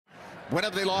When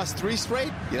have they lost 3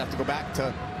 straight? You'd have to go back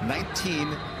to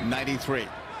 1993.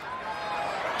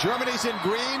 Germany's in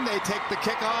green. They take the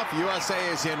kickoff. USA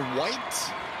is in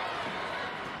white.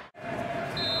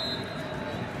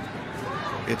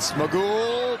 It's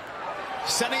Magul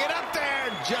sending it up there,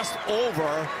 just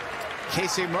over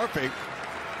Casey Murphy.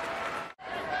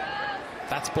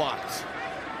 That's blocked.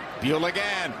 Buell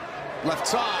again, left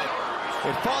side.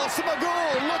 It falls to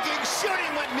Magul, looking,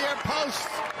 shooting, went near post.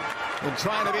 And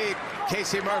trying to beat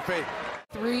Casey Murphy.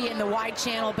 3 in the wide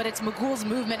channel, but it's Magul's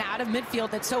movement out of midfield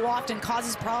that so often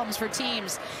causes problems for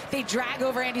teams. They drag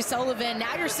over Andy Sullivan.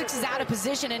 Now your 6 is out of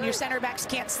position and your center backs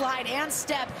can't slide and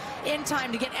step in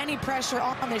time to get any pressure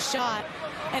on this shot.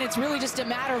 And it's really just a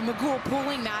matter of Magul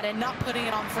pulling that and not putting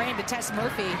it on frame to test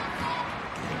Murphy.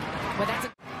 But that's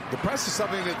the press is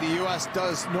something that the U.S.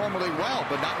 does normally well,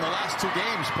 but not in the last 2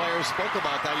 games. Players spoke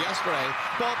about that yesterday.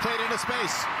 Ball played into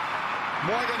space.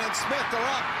 Morgan and Smith are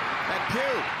up. And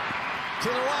Pugh to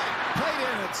the right. Played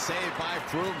in. It's saved by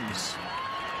Frooms.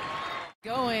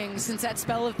 Going since that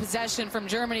spell of possession from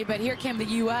Germany, but here came the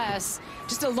U.S.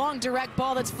 Just a long direct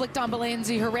ball that's flicked on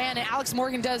Lindsey Horan, and Alex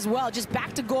Morgan does well. Just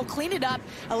back to goal, clean it up,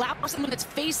 allow someone that's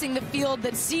facing the field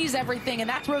that sees everything, and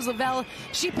that's Rose Lavelle.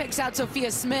 She picks out Sophia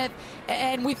Smith,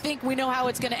 and we think we know how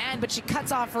it's going to end, but she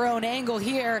cuts off her own angle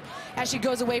here as she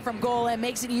goes away from goal and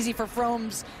makes it easy for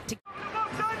Frooms to...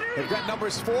 They've got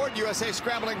numbers 4, USA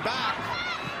scrambling back.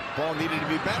 Ball needed to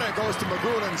be better, goes to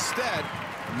Magul instead,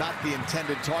 not the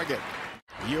intended target.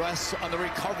 U.S. on the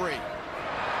recovery.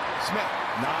 Smith,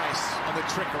 nice on the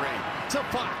trickery. To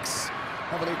Fox.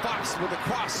 Emily Fox with the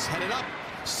cross, headed up.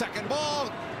 Second ball,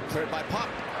 cleared by Pop.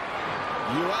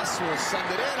 U.S. will send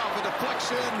it in off a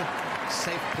deflection.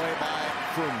 Safe play by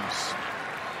Frooms.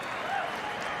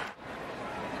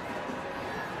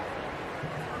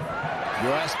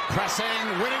 U.S. pressing,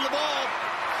 winning the ball.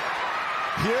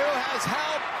 Pugh has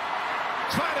help.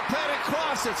 Trying to play it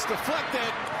across, it's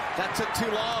deflected. That took too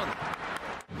long.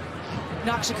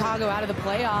 Knocked Chicago out of the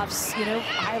playoffs, you know,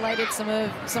 highlighted some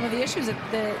of the issues that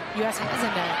the U.S. has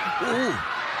in net. Ooh,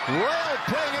 Royal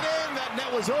playing it in, that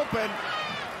net was open.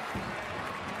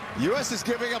 U.S. is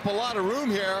giving up a lot of room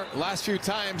here, last few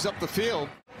times up the field.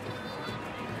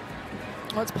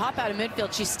 Well, it's Pop out of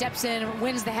midfield. She steps in,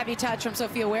 wins the heavy touch from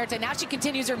Sofia Huerta. Now she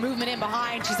continues her movement in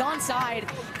behind. She's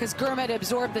onside because Gurma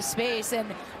absorbed the space,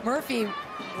 and Murphy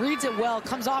reads it well,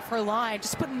 comes off her line,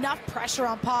 just put enough pressure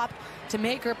on Pop to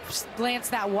make her glance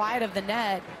that wide of the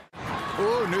net.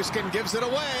 Ooh, Newskin gives it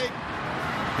away.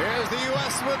 Here's the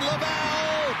U.S. with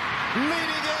Lavelle,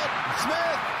 leading it.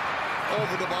 Smith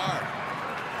over the bar.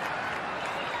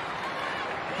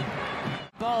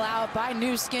 Ball out by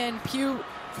Newskin. Pugh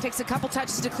takes a couple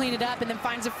touches to clean it up and then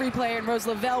finds a free player in Rose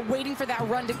Lavelle, waiting for that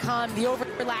run to come. The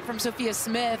overlap from Sophia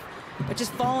Smith, but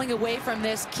just falling away from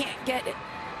this. Can't get it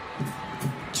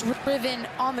driven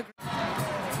on the...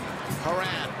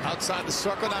 Horan outside the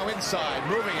circle, now inside,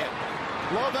 moving it.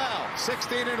 Lavelle,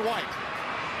 16 in white.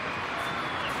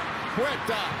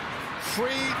 Huerta,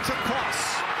 free to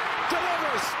cross.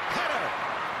 Delivers, header.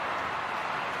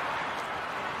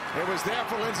 It was there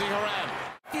for Lindsey Horan.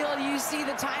 You see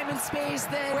the time and space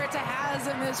that Huerta has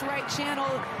in this right channel,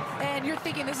 and you're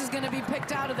thinking this is going to be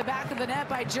picked out of the back of the net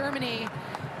by Germany.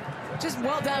 Just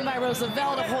well done by Rose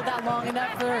Lavelle to hold that long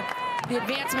enough for the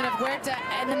advancement of Huerta,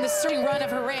 and then the surging run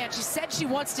of Horan. She said she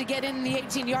wants to get in the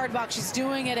 18-yard box. She's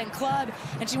doing it in club,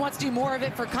 and she wants to do more of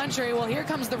it for country. Well, here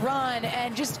comes the run,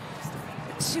 and just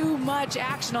too much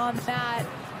action on that.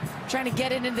 Trying to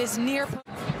get into this near...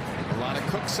 A lot of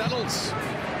Cook settles,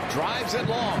 drives it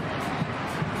long.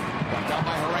 One down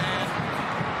by Horan.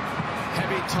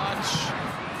 Heavy touch.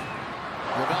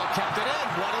 Lavelle kept it in.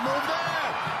 What a move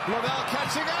there. Lavelle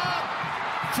catching up.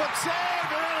 Foot save.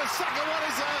 And then a second one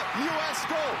is a U.S.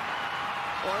 goal.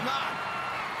 Or not.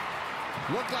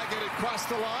 Looked like it had crossed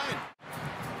the line.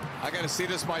 I got to see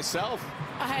this myself.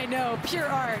 I know. Pure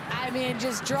art. I mean,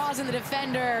 just draws in the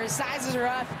defender, sizes her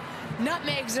up,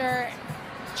 nutmegs her,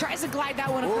 tries to glide that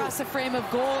one across the frame of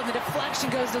goal, and the deflection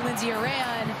goes to Lindsey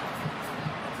Horan.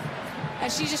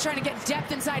 As she's just trying to get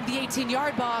depth inside the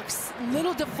 18-yard box.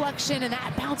 Little deflection, and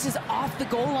that bounces off the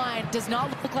goal line. Does not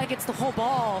look like it's the whole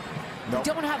ball. Nope.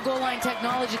 We don't have goal line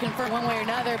technology confirmed one way or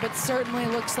another, but certainly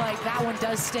looks like that one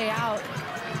does stay out.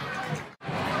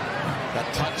 That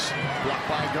touch blocked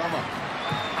by Gurma.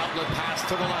 Outlet pass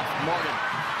to the left. Morgan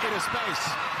into space.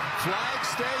 Flag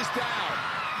stays down.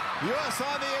 U.S.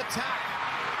 on the attack.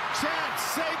 Chance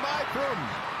saved by Broom.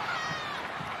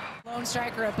 Lone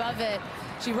striker above it.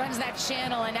 She runs that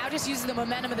channel and now just uses the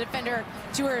momentum of the defender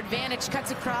to her advantage,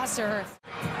 cuts across her.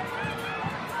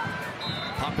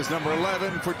 Pop is number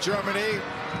 11 for Germany.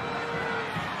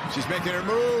 She's making her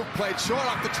move, played short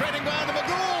off the training ground to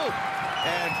Magoo.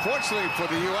 And fortunately for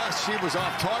the U.S., she was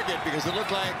off target because it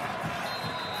looked like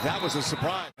that was a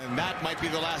surprise. And that might be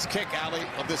the last kick, Allie,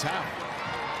 of this half.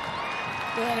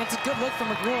 Yeah, and it's a good look from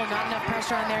Magoo. Not enough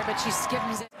pressure on there, but she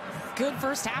skims it. Good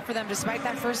first half for them, despite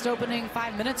that first opening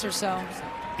 5 minutes or so.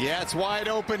 Yeah, it's wide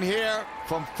open here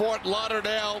from Fort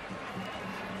Lauderdale.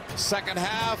 Second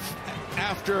half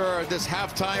after this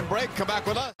halftime break. Come back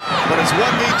with us. But it's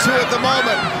 1v2 at the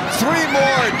moment. 3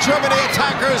 more Germany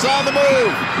attackers on the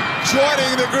move.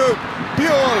 Joining the group.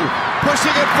 Buell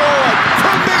pushing it forward.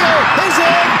 Crumbiegel is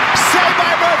in. Saved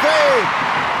by Murphy.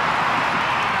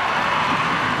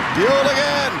 Buell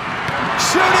again.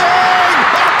 Shooting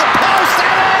at the post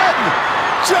and in.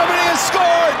 Germany has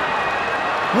scored.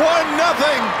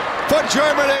 1-0 for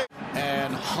Germany.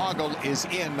 And Hagel is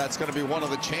in. That's going to be one of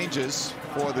the changes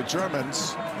for the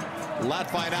Germans.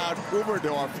 Latvein out,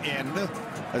 Uberdorf in,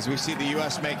 as we see the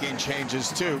U.S. making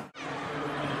changes too.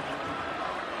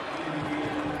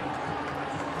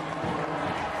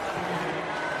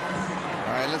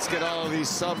 All right, let's get all of these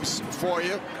subs for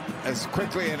you as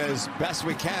quickly and as best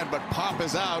we can, but Pop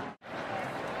is out.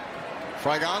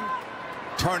 Freigang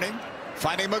turning,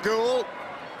 finding Magoo.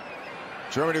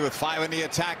 Germany with 5 in the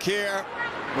attack here.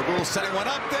 Magoo setting one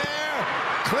up there.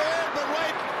 Cleared, but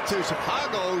right to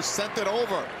Chicago, sent it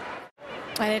over.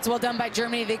 And it's well done by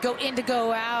Germany. They go in to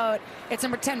go out. It's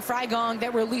number 10, Freigang,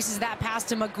 that releases that pass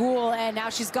to Magoo, and now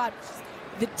she's got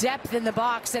the depth in the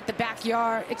box at the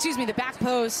backyard. Excuse me, the back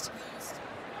post.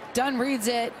 Dunn reads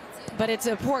it, but it's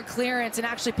a poor clearance and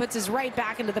actually puts us right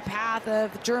back into the path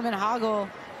of German Hagel.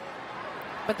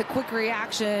 But the quick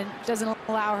reaction doesn't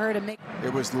allow her to make.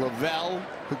 It was Lavelle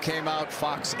who came out,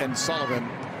 Fox and Sullivan.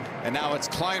 And now it's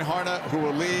Kleinhardt who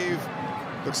will leave.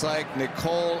 Looks like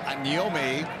Nicole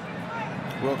Agnomi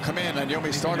will come in.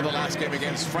 Agnomi started the last game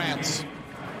against France.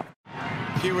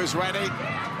 Pugh is ready.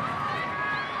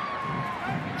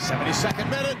 72nd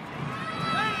minute.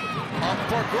 Up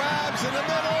for grabs in the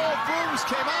middle. Booms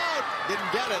came out.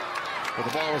 Didn't get it. But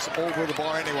the ball was over the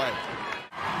bar anyway.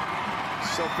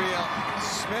 Sophia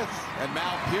Smith and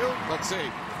Mal Pugh. Let's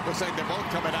see. Looks like they're both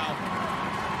coming out.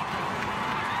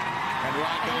 And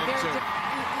Rodman too.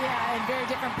 Yeah, and very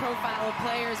different profile of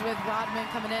players with Rodman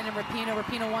coming in and Rapinoe.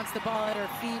 Rapinoe wants the ball at her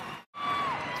feet.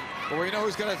 Well, we know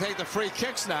who's going to take the free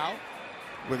kicks now.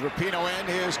 With Rapinoe in,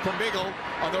 here's Crumbiegel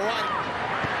on the right.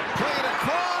 Playing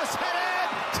across, headed,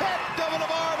 tipped over the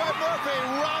bar by Murphy,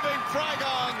 robbing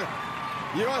Freigang.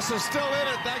 U.S. is still in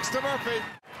it, thanks to Murphy.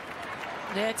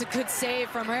 Yeah, it's a good save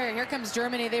from her. Here comes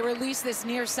Germany. They release this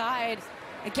near side.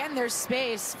 Again, there's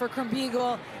space for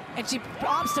Crumbiegel, and she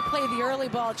opts to play the early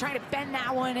ball, trying to bend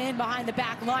that one in behind the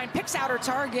back line. Picks out her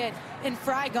target in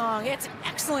Freigang. It's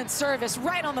excellent service,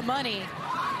 right on the money.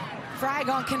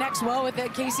 Freigang connects well with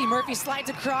it. Casey Murphy slides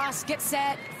across, gets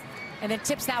set, and then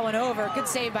tips that one over. Good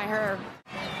save by her.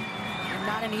 And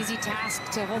not an easy task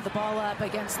to hold the ball up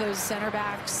against those center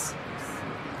backs.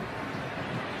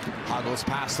 Hagel's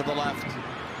pass to the left.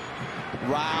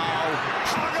 Wow.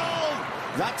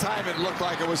 Hagel! That time it looked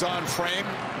like it was on frame.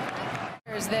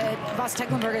 That Voss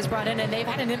Tecklenburg has brought in, and they've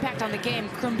had an impact on the game.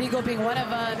 Crumbiegel being one of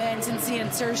them, and since the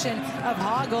insertion of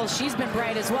Hagel, she's been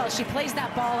bright as well. She plays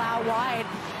that ball out wide,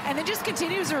 and then just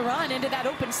continues her run into that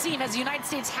open seam as the United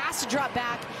States has to drop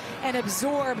back and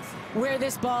absorb where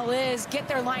this ball is, get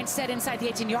their line set inside the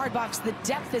 18-yard box. The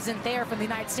depth isn't there from the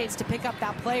United States to pick up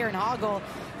that player in Hagel,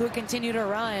 who would continue to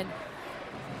run.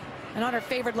 And on her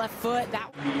favored left foot, that...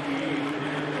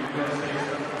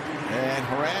 And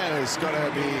Horan is going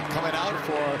to be coming out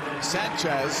for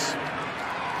Sanchez.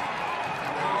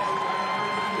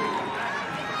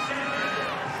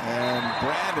 And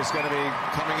Brand is going to be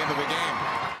coming into the game.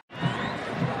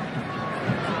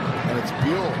 And it's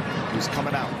Buell who's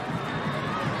coming out.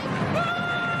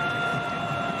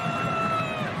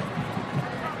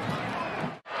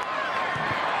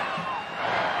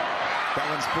 That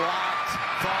one's blocked.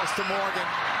 Falls to Morgan.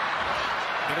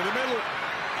 Into the middle.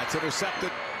 That's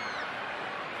intercepted.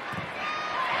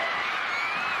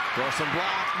 Wilson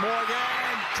block,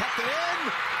 Morgan, kept it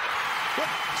in.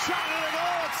 Shot in the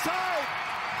goal, it's tied.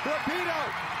 Rapinoe.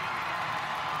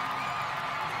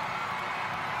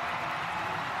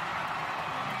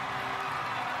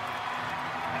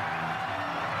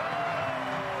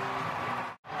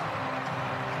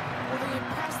 Well, they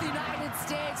impress the United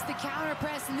States. The counter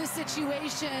press in this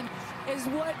situation is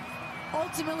what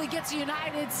ultimately gets the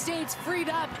United States freed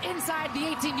up inside the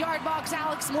 18-yard box.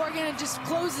 Alex Morgan just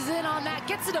closes in on that,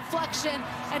 gets a deflection,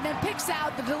 and then picks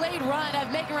out the delayed run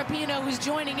of Megan Rapinoe, who's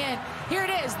joining in. Here it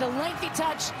is, the lengthy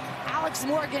touch. Alex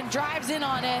Morgan drives in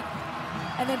on it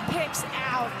and then picks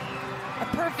out A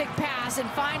perfect pass and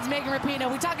finds Megan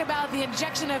Rapinoe. We talk about the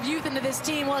injection of youth into this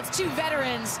team. Well, it's two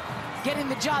veterans getting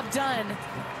the job done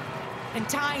and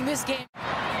tying this game.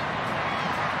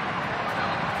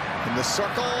 In the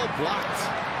circle, blocked.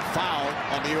 Foul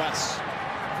on the U.S.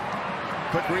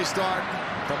 Quick restart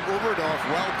from Oberdorf.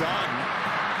 Well done.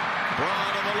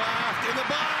 Braun on the left, in the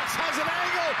box, has an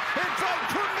angle, in front,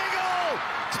 Kumbigo!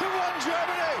 2-1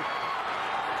 Germany!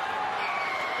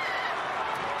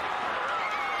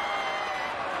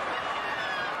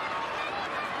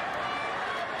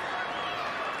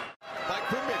 By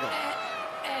Kumbigo.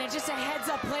 And it's just a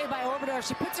heads-up play by Oberdorf.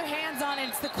 She puts her hands on it,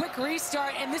 it's the quick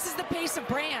restart, and this is the pace of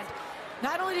Brand.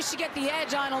 Not only does she get the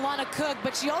edge on Alana Cook,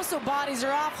 but she also bodies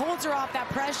her off, holds her off that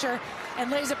pressure,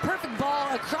 and lays a perfect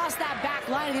ball across that back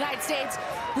line of the United States,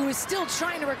 who is still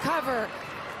trying to recover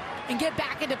and get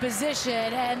back into position.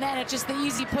 And then it's just the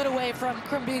easy put away from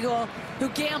Krumbiegel, who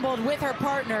gambled with her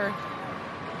partner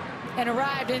and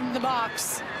arrived in the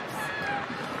box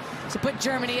to put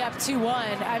Germany up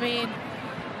 2-1. I mean,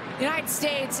 the United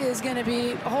States is going to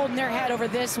be holding their head over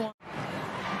this one.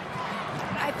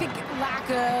 I think lack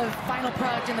of final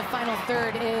product in the final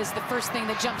third is the first thing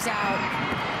that jumps out.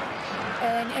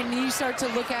 And you start to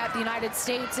look at the United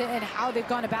States and how they've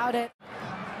gone about it,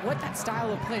 what that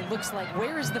style of play looks like.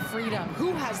 Where is the freedom?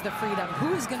 Who has the freedom?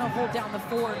 Who is going to hold down the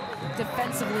fort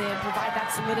defensively and provide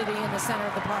that solidity in the center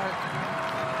of the park?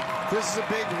 This is a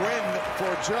big win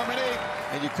for Germany,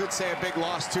 and you could say a big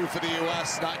loss too for the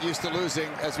U.S., not used to losing,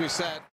 as we said.